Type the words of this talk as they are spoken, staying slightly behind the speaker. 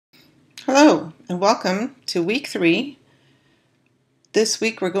Hello and welcome to week 3. This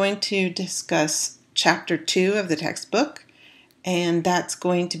week we're going to discuss chapter 2 of the textbook, and that's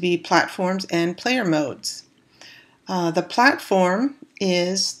going to be platforms and player modes. The platform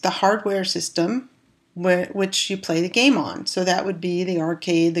is the hardware system which you play the game on. So that would be the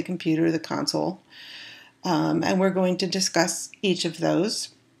arcade, the computer, the console. And we're going to discuss each of those.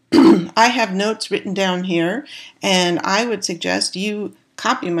 I have notes written down here, and I would suggest you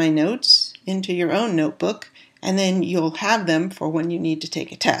copy my notes into your own notebook, and then you'll have them for when you need to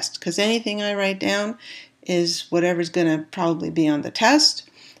take a test, because anything I write down is whatever's going to probably be on the test.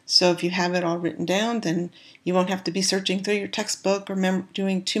 So if you have it all written down, then you won't have to be searching through your textbook or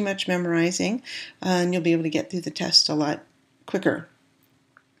doing too much memorizing, and you'll be able to get through the test a lot quicker.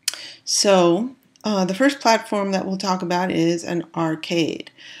 So the first platform that we'll talk about is an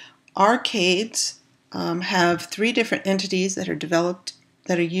arcade. Arcades have 3 different entities that are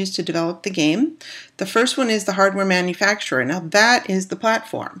used to develop the game. The first one is the hardware manufacturer. Now that is the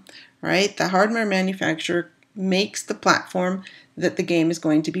platform, right? The hardware manufacturer makes the platform that the game is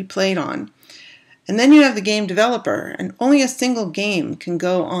going to be played on. And then you have the game developer, and only a single game can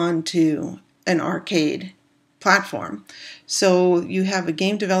go on to an arcade platform. So you have a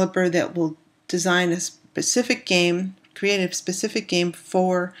game developer that will design a specific game, create a specific game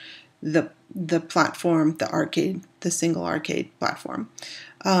for the platform, the single arcade platform.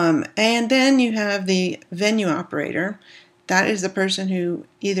 And then you have the venue operator. That is the person who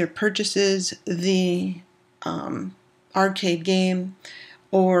either purchases the arcade game,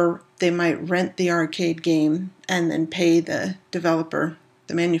 or they might rent the arcade game and then pay the developer,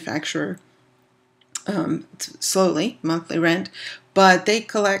 the manufacturer, slowly, monthly rent, but they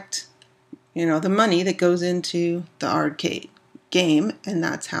collect, the money that goes into the arcade game, and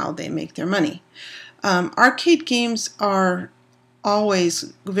that's how they make their money. Arcade games are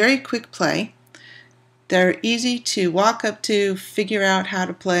always very quick play. They're easy to walk up to, figure out how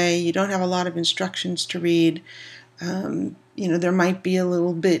to play. You don't have a lot of instructions to read. There might be a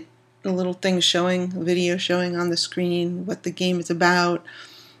little thing showing, a video showing on the screen what the game is about.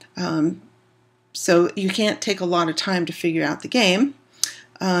 So you can't take a lot of time to figure out the game.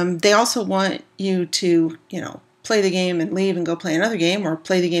 They also want you to, play the game and leave and go play another game, or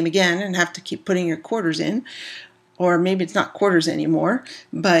play the game again and have to keep putting your quarters in. Or maybe it's not quarters anymore,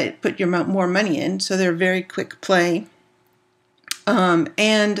 but put your more money in. So they're very quick play.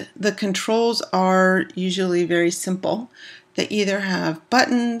 And the controls are usually very simple. They either have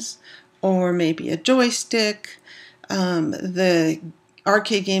buttons or maybe a joystick. The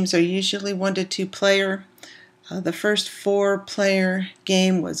arcade games are usually 1 to 2 player. The first 4-player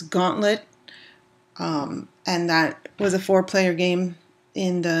game was Gauntlet, and that was a 4-player game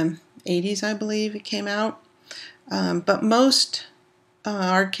in the 80s, I believe it came out. But most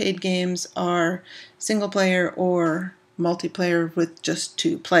arcade games are single player or multiplayer with just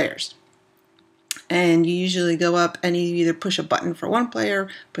 2 players. And you usually go up and you either push a button for 1 player,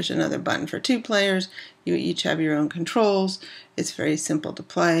 push another button for 2 players. You each have your own controls. It's very simple to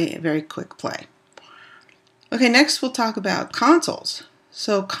play, very quick play. Okay, next we'll talk about consoles.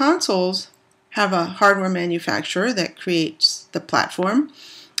 So consoles have a hardware manufacturer that creates the platform,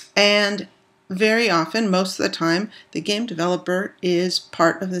 and very often, most of the time, the game developer is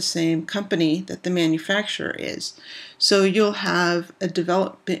part of the same company that the manufacturer is. So you'll have a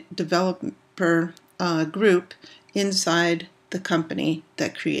developer group inside the company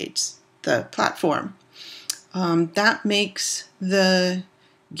that creates the platform. That makes the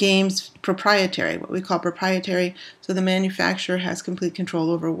games proprietary, what we call proprietary. So the manufacturer has complete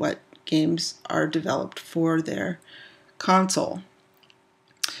control over what games are developed for their console.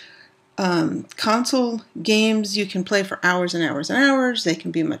 Console games you can play for hours and hours and hours. They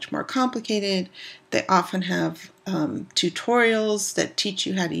can be much more complicated. They often have tutorials that teach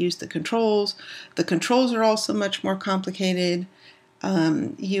you how to use the controls. The controls are also much more complicated.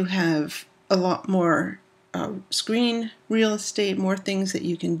 You have a lot more screen real estate, more things that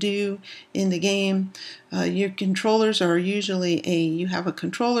you can do in the game. Your controllers are usually you have a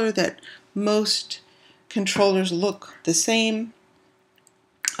controller that most controllers look the same.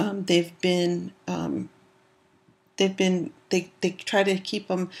 They try to keep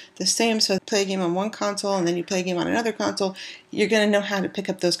them the same. So if you play a game on one console and then you play a game on another console, you're going to know how to pick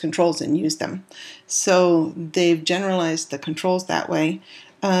up those controls and use them. So they've generalized the controls that way.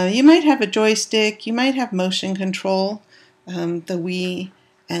 You might have a joystick, you might have motion control, the Wii,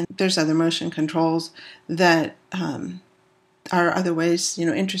 and there's other motion controls that are other ways,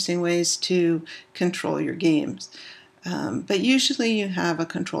 interesting ways to control your games. But usually you have a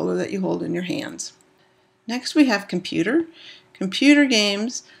controller that you hold in your hands. Next we have computer. Computer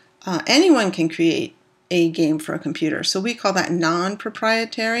games anyone can create a game for a computer. So we call that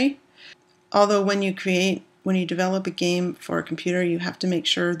non-proprietary. Although when you develop a game for a computer, you have to make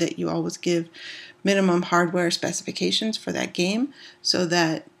sure that you always give minimum hardware specifications for that game so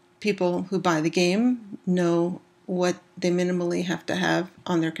that people who buy the game know what they minimally have to have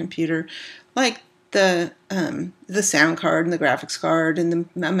on their computer, like the sound card and the graphics card and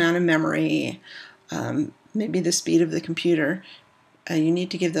the amount of memory, maybe the speed of the computer. You need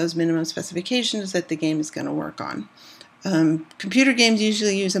to give those minimum specifications that the game is going to work on. Computer games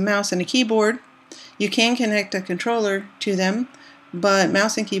usually use a mouse and a keyboard. You can connect a controller to them, but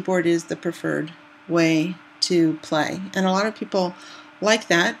mouse and keyboard is the preferred way to play. And a lot of people like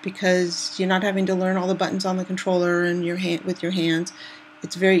that because you're not having to learn all the buttons on the controller and with your hands.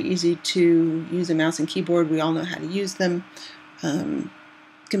 It's very easy to use a mouse and keyboard. We all know how to use them.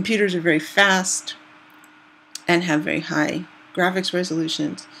 Computers are very fast and have very high graphics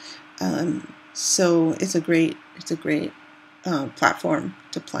resolutions. So it's a great platform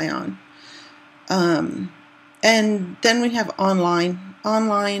to play on. And then we have online.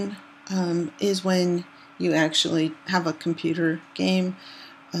 Online is when you actually have a computer game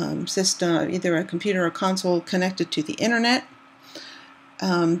system, either a computer or console connected to the internet.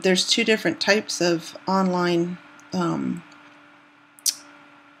 There's two different types of online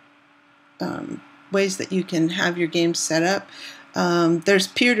ways that you can have your games set up. There's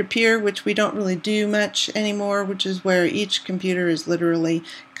peer-to-peer, which we don't really do much anymore, which is where each computer is literally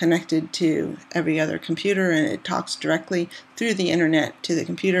connected to every other computer and it talks directly through the internet to the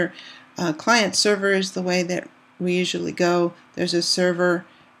computer. Client server is the way that we usually go. There's a server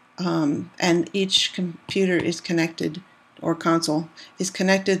and each computer is connected, or console is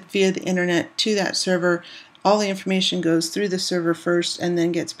connected via the internet to that server. All the information goes through the server first and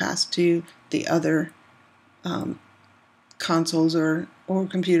then gets passed to the other consoles or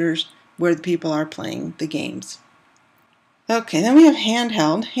computers where the people are playing the games. Okay, then we have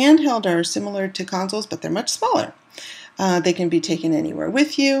handheld. Handheld are similar to consoles, but they're much smaller. They can be taken anywhere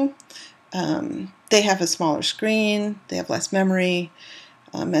with you. They have a smaller screen, they have less memory,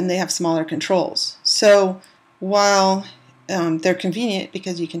 and they have smaller controls. So while they're convenient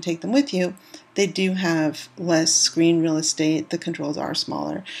because you can take them with you, they do have less screen real estate. The controls are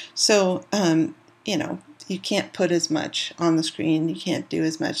smaller. So, you can't put as much on the screen. You can't do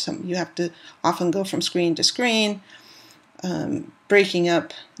as much. You have to often go from screen to screen, breaking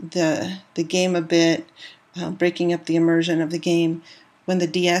up the game a bit, breaking up the immersion of the game. When the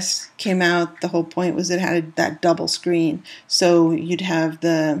DS came out, the whole point was it had that double screen. So you'd have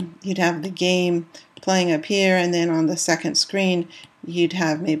the game playing up here, and then on the second screen, you'd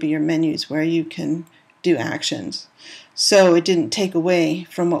have maybe your menus where you can do actions. So it didn't take away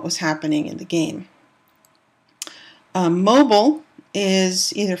from what was happening in the game. Mobile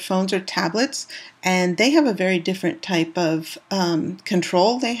is either phones or tablets, and they have a very different type of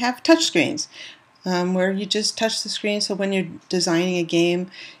control. They have touch screens where you just touch the screen. So when you're designing a game,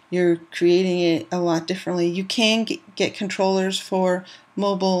 you're creating it a lot differently. You can get controllers for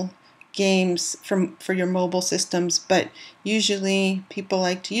mobile games for your mobile systems, but usually people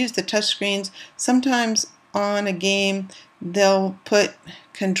like to use the touch screens. Sometimes on a game they'll put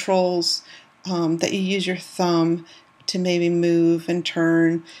controls that you use your thumb to maybe move and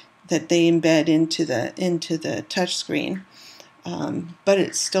turn, that they embed into the touch screen, but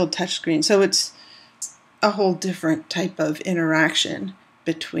it's still touch screen. So it's a whole different type of interaction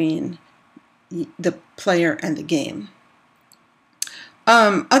between the player and the game.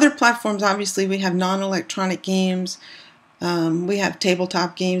 Other platforms, obviously, we have non-electronic games. We have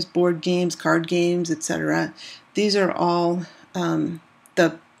tabletop games, board games, card games, etc. These are all,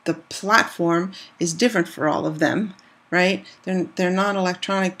 the platform is different for all of them, right? They're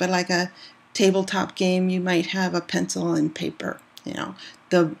non-electronic, but like a tabletop game, you might have a pencil and paper,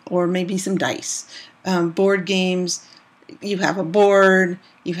 or maybe some dice. Board games, you have a board,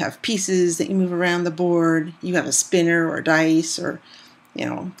 you have pieces that you move around the board, you have a spinner or dice, or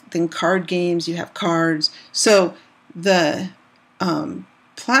then card games, you have cards. So the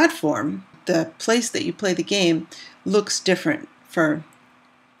platform, the place that you play the game, looks different for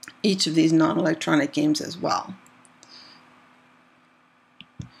each of these non-electronic games as well.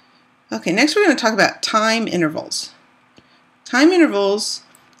 Okay, next we're going to talk about time intervals. Time intervals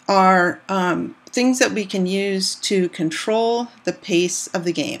are things that we can use to control the pace of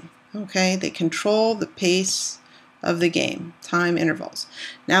the game. Okay, they control the pace of the game, time intervals.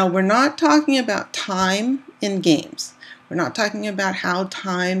 Now, we're not talking about time in games. We're not talking about how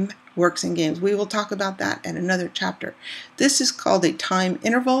time works in games. We will talk about that in another chapter. This is called a time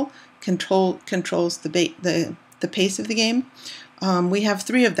interval, controls the pace of the game. We have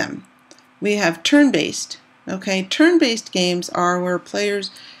three of them. We have turn-based. Okay, turn-based games are where players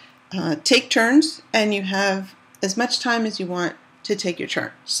take turns, and you have as much time as you want to take your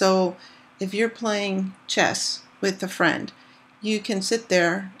turn. So if you're playing chess with a friend, you can sit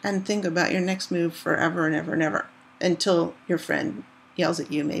there and think about your next move forever and ever and ever until your friend yells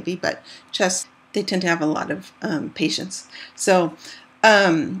at you, maybe. But chess, they tend to have a lot of patience. So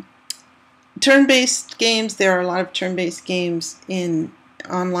turn-based games, there are a lot of turn-based games in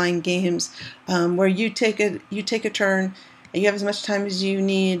online games where you take a turn, and you have as much time as you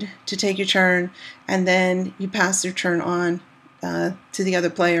need to take your turn, and then you pass your turn on to the other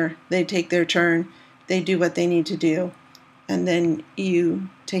player. They take their turn, they do what they need to do, and then you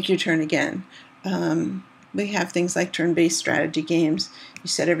take your turn again. We have things like turn-based strategy games. You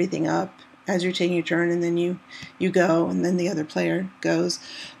set everything up as you're taking your turn, and then you go, and then the other player goes.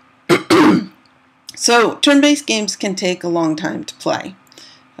 So turn-based games can take a long time to play.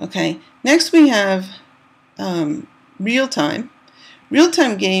 Okay. Next we have real-time.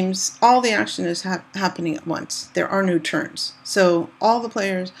 Real-time games, all the action is happening at once. There are no turns. So all the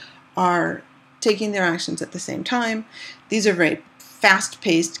players are taking their actions at the same time. These are very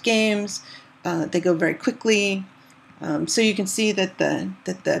fast-paced games. They go very quickly. So you can see that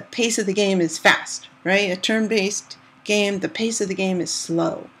the pace of the game is fast, right? A turn-based game, the pace of the game is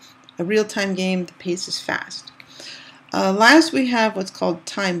slow. A real-time game, the pace is fast. Last, we have what's called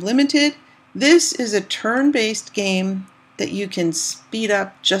time limited. This is a turn-based game that you can speed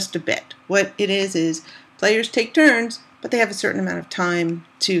up just a bit. What it is players take turns, but they have a certain amount of time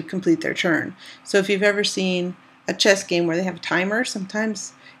to complete their turn. So if you've ever seen a chess game where they have a timer,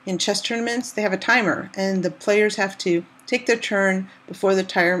 sometimes in chess tournaments they have a timer, and the players have to take their turn before the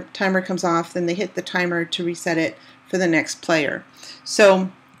timer comes off, then they hit the timer to reset it for the next player. So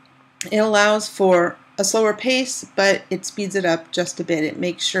it allows for a slower pace, but it speeds it up just a bit. It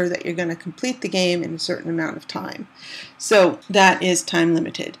makes sure that you're going to complete the game in a certain amount of time. So that is time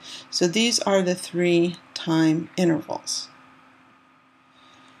limited. So these are the three time intervals.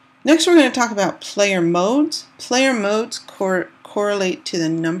 Next, we're going to talk about player modes. Player modes correlate to the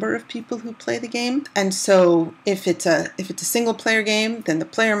number of people who play the game. And so if it's a single player game, then the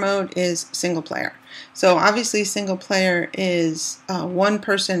player mode is single player. So obviously single player is one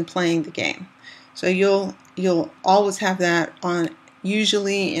person playing the game. So you'll always have that on.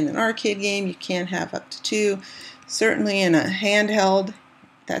 Usually in an arcade game you can have up to two. Certainly in a handheld,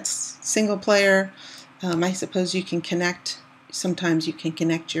 that's single player. I suppose you can connect. Sometimes you can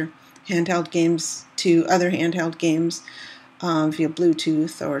connect your handheld games to other handheld games via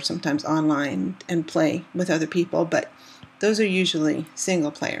Bluetooth or sometimes online and play with other people, but those are usually single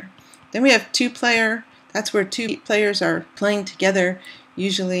player. Then we have two player. That's where two players are playing together,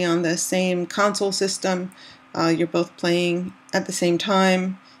 usually on the same console system. You're both playing at the same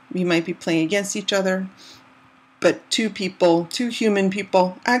time. You might be playing against each other, but two human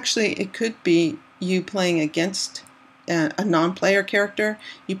people. Actually, it could be you playing against a non-player character.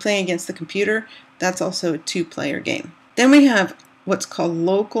 You playing against the computer. That's also a two-player game. Then we have what's called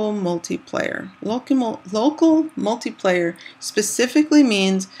local multiplayer. Local multiplayer specifically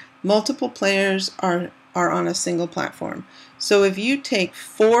means multiple players are on a single platform. So if you take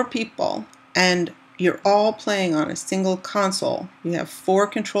 4 people and you're all playing on a single console, you have 4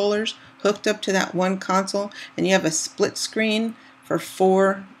 controllers hooked up to that one console, and you have a split screen for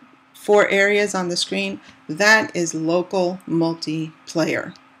four areas on the screen, that is local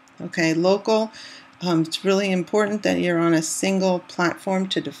multiplayer. Okay, local, it's really important that you're on a single platform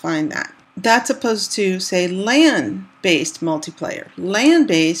to define that. That's opposed to, say, LAN-based multiplayer.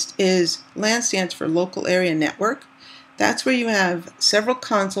 LAN stands for local area network. That's where you have several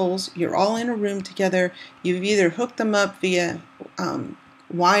consoles, you're all in a room together, you've either hooked them up via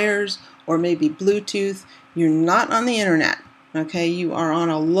wires or maybe Bluetooth. You're not on the internet, okay? You are on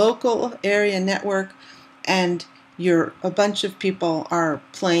a local area network, and a bunch of people are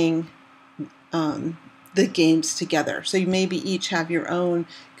playing the games together. So you maybe each have your own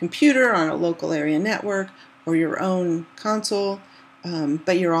computer on a local area network or your own console,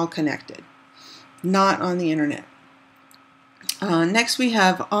 but you're all connected, not on the internet. Next we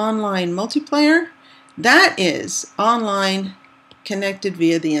have online multiplayer. That is online connected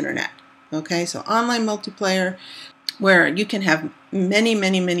via the internet. Okay, so online multiplayer, where you can have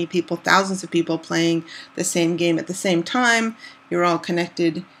many people, thousands of people playing the same game at the same time. You're all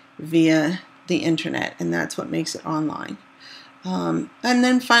connected via the internet, and that's what makes it online. And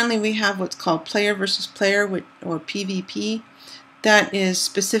then finally we have what's called player versus player, or PvP. That is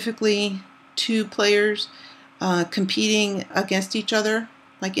specifically 2 players competing against each other,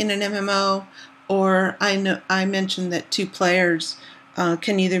 like in an MMO, or I mentioned that two players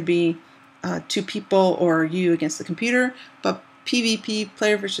can either be two people or you against the computer, but PvP,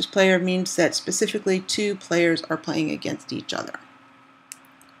 player versus player, means that specifically two players are playing against each other.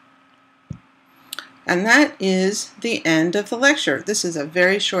 And that is the end of the lecture. This is a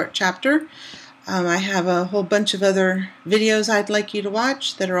very short chapter. I have a whole bunch of other videos I'd like you to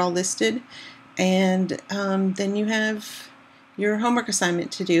watch that are all listed, and then you have your homework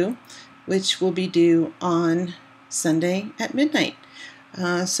assignment to do, which will be due on Sunday at midnight.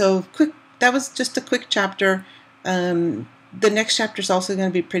 So quick. That was just a quick chapter. The next chapter is also going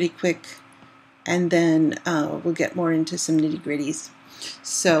to be pretty quick, and then we'll get more into some nitty-gritties.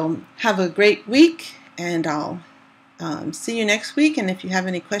 So have a great week, and I'll see you next week. And if you have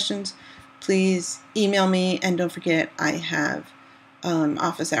any questions, please email me, and don't forget I have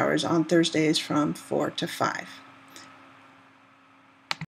office hours on Thursdays from 4 to 5.